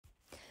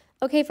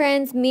Okay,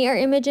 friends, meet our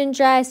Imogen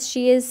dress.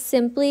 She is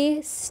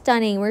simply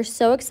stunning. We're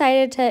so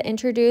excited to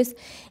introduce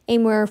a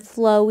more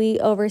flowy,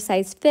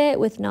 oversized fit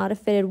with not a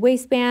fitted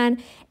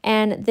waistband.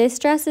 And this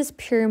dress is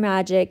pure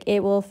magic. It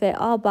will fit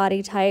all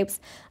body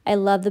types. I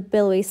love the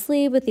billowy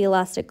sleeve with the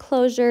elastic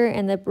closure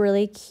and the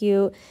really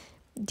cute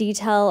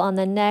detail on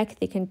the neck.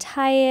 They can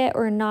tie it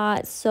or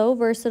not. So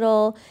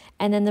versatile.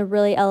 And then the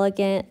really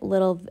elegant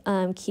little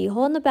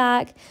keyhole in the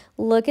back.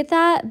 Look at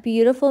that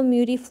beautiful,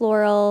 muty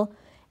floral.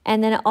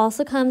 And then it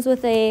also comes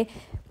with a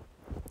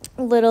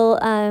little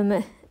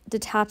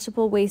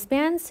detachable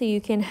waistband, so you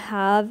can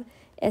have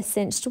a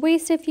cinched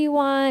waist if you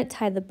want,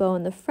 tie the bow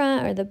in the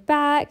front or the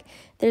back.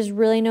 There's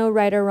really no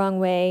right or wrong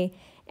way.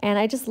 And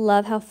I just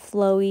love how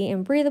flowy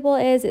and breathable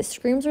it is. It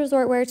screams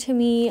resort wear to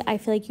me. I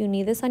feel like you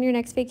need this on your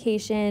next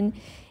vacation.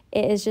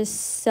 It is just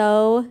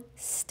so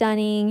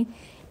stunning.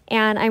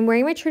 And I'm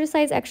wearing my true to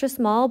size extra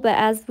small, but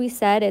as we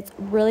said, it's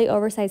really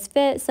oversized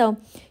fit, so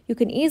you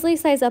can easily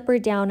size up or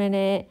down in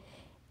it.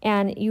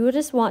 And you would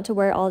just want to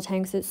wear it all the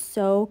time because it's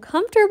so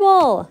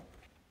comfortable.